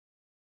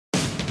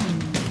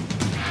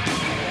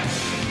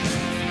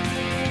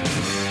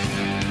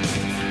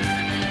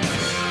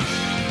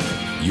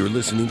You're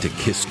listening to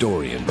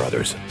Kisstorian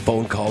Brothers.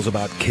 Phone calls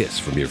about Kiss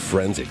from your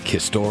friends at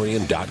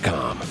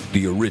Kisstorian.com.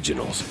 The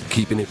originals,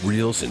 keeping it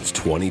real since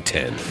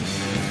 2010.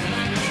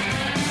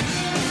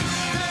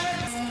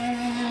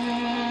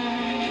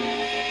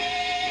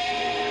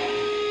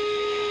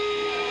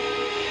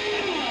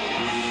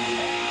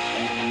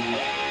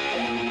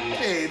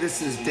 Hey,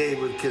 this is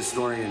Dave with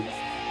Kisstorian.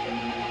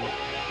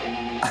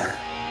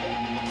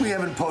 We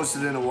haven't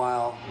posted in a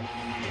while.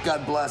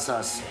 God bless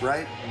us,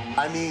 right?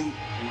 I mean,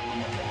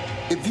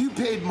 if you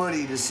paid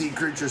money to see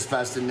Creatures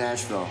Fest in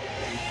Nashville,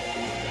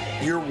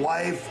 your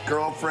wife,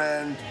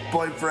 girlfriend,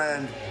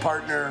 boyfriend,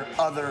 partner,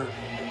 other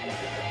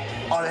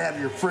ought to have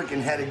your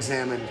freaking head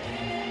examined.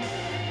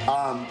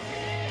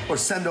 Or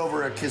send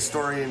over a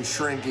Kisstorian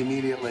shrink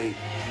immediately.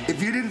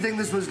 If you didn't think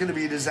this was going to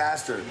be a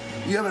disaster,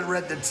 you haven't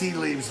read the tea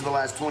leaves for the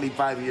last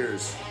 25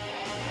 years.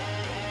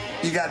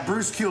 You got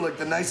Bruce Kulick,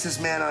 the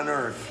nicest man on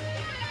earth,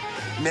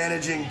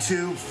 managing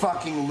two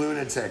fucking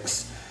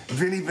lunatics.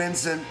 Vinnie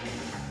Vincent,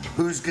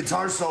 whose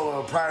guitar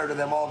solo prior to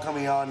them all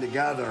coming on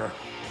together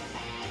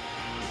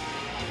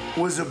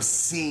was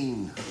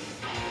obscene,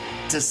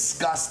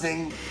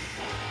 disgusting,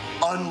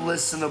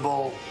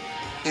 unlistenable,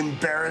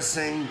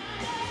 embarrassing,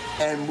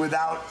 and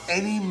without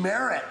any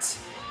merit.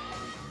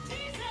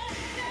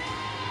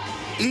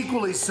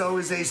 Equally so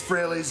is Ace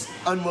Frehley's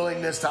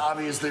unwillingness to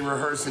obviously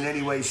rehearse in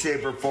any way,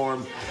 shape, or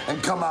form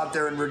and come out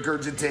there and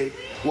regurgitate,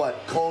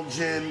 cold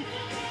gin?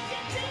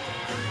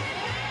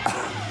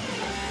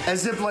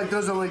 As if like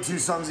those are only two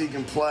songs he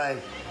can play.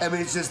 I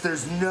mean, it's just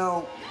there's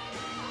no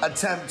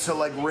attempt to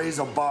like raise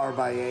a bar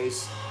by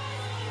Ace.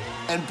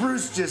 And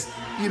Bruce just,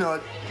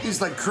 he's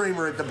like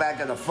Kramer at the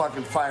back of the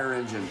fucking fire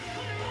engine.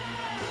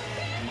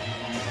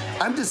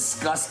 I'm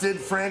disgusted,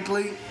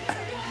 frankly,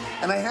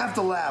 and I have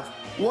to laugh.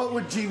 What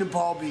would Gene and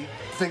Paul be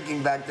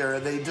thinking back there? Are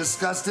they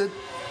disgusted?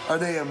 Are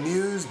they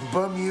amused,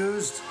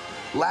 bemused,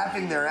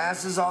 laughing their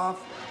asses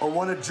off, or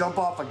want to jump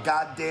off a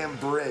goddamn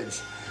bridge?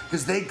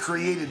 Because they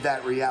created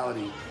that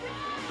reality.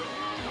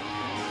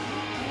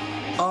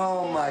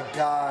 Oh my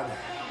God.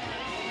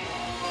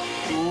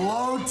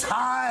 Low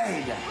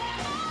tide.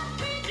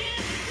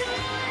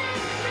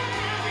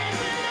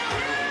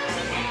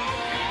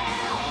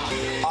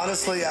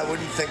 Honestly, I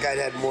wouldn't think I'd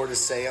had more to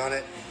say on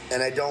it,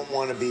 and I don't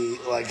want to be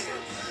like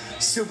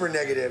super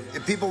negative.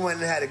 If people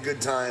went and had a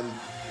good time,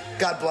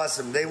 God bless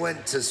them. They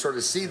went to sort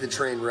of see the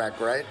train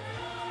wreck, right?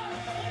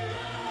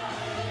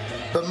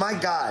 But my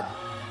God,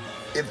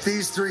 if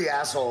these three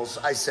assholes,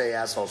 I say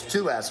assholes,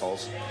 two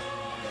assholes,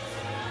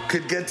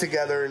 could get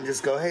together and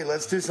just go, hey,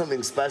 let's do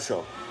something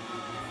special.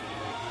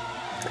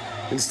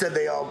 Instead,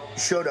 they all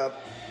showed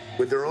up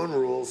with their own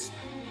rules,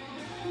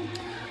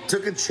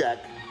 took a check,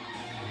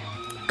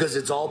 because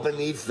it's all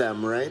beneath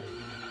them, right?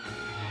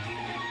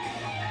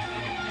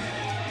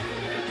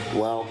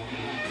 Well,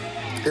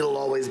 it'll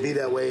always be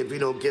that way if you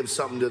don't give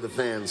something to the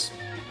fans.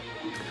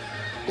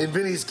 In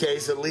Vinny's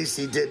case, at least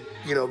he did,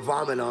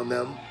 vomit on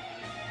them,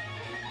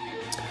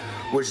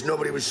 which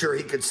nobody was sure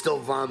he could still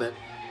vomit.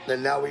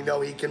 And now we know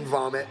he can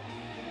vomit.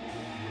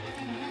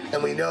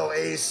 And we know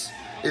Ace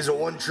is a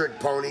one-trick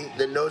pony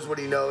that knows what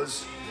he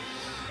knows.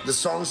 The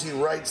songs he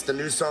writes, the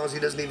new songs, he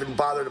doesn't even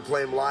bother to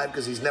play them live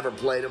because he's never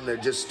played them. They're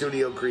just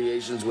studio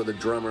creations with a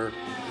drummer,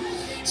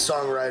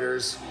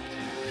 songwriters.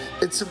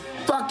 It's a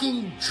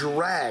fucking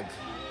drag.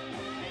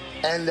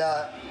 And,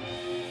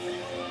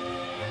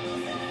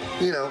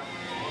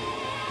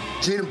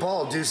 Gene and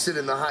Paul do sit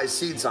in the high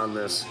seats on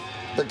this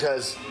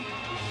because,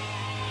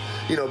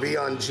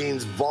 beyond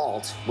Gene's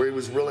vault where he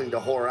was willing to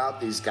whore out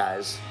these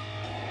guys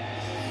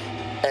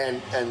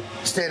and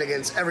stand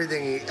against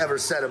everything he ever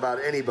said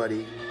about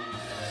anybody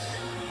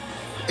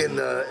in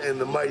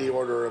the mighty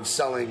order of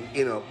selling,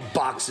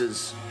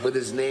 boxes with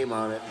his name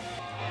on it.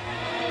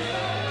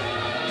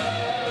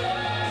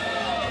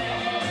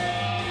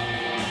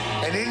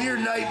 And in your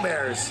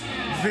nightmares,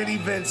 Vinnie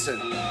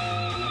Vincent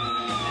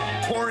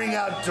pouring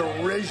out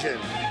derision,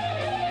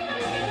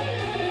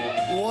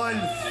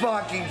 one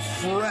fucking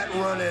fret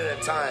run at a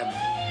time.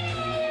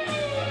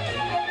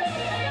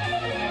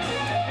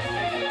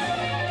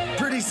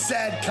 Pretty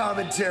sad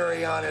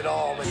commentary on it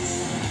all. And,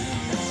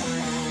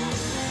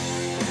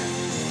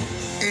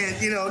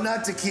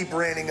 not to keep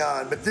ranting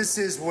on, but this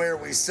is where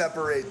we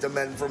separate the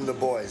men from the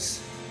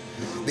boys.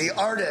 The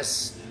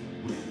artists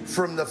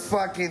from the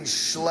fucking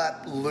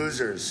schlep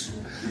losers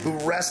who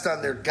rest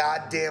on their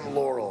goddamn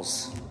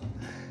laurels.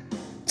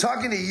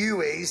 Talking to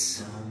you,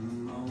 Ace.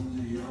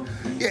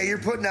 Yeah, you're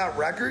putting out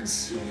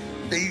records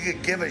that you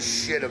could give a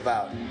shit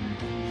about.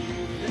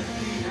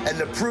 And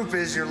the proof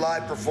is your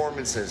live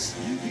performances.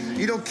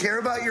 You don't care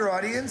about your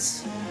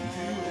audience?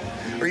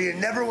 Or you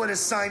never want to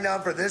sign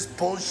on for this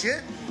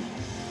bullshit?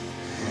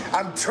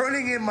 I'm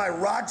turning in my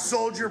rock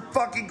soldier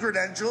fucking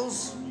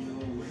credentials.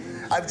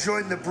 I've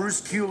joined the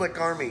Bruce Kulick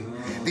army,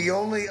 the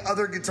only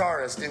other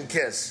guitarist in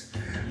Kiss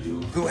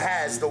who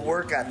has the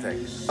work ethic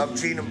of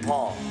Gene and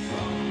Paul,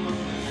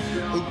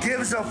 who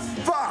gives a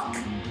fuck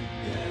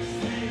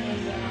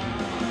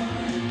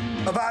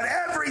about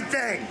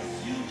everything.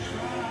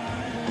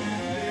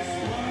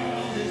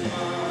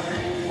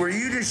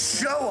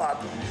 just show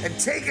up and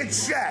take a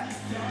check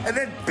and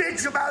then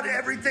bitch about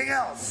everything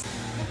else.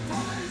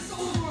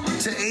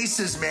 To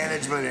Ace's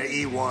management at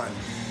E1,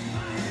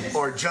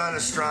 or John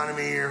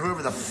Astronomy, or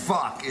whoever the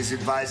fuck is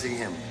advising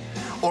him,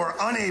 or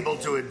unable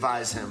to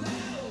advise him,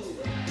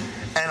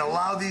 and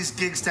allow these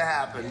gigs to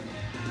happen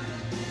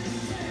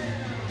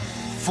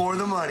for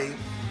the money,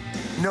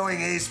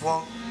 knowing Ace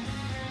won't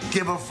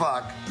give a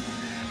fuck,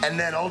 and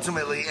then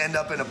ultimately end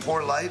up in a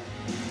poor light,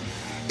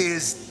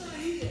 is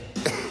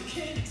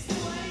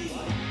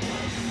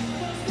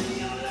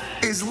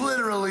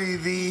literally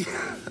the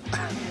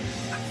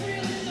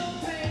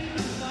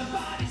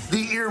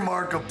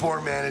earmark of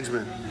poor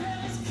management.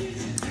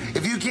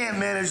 If you can't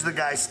manage the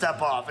guy,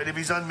 step off. And if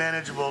he's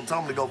unmanageable,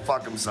 tell him to go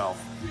fuck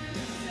himself.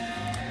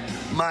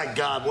 My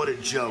God, what a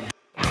joke.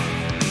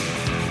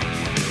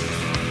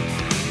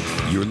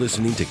 You're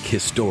listening to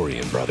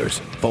Kisstorian Brothers.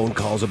 Phone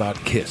calls about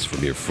Kiss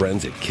from your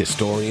friends at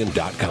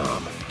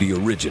Kisstorian.com. The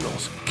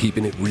originals,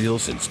 keeping it real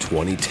since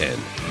 2010.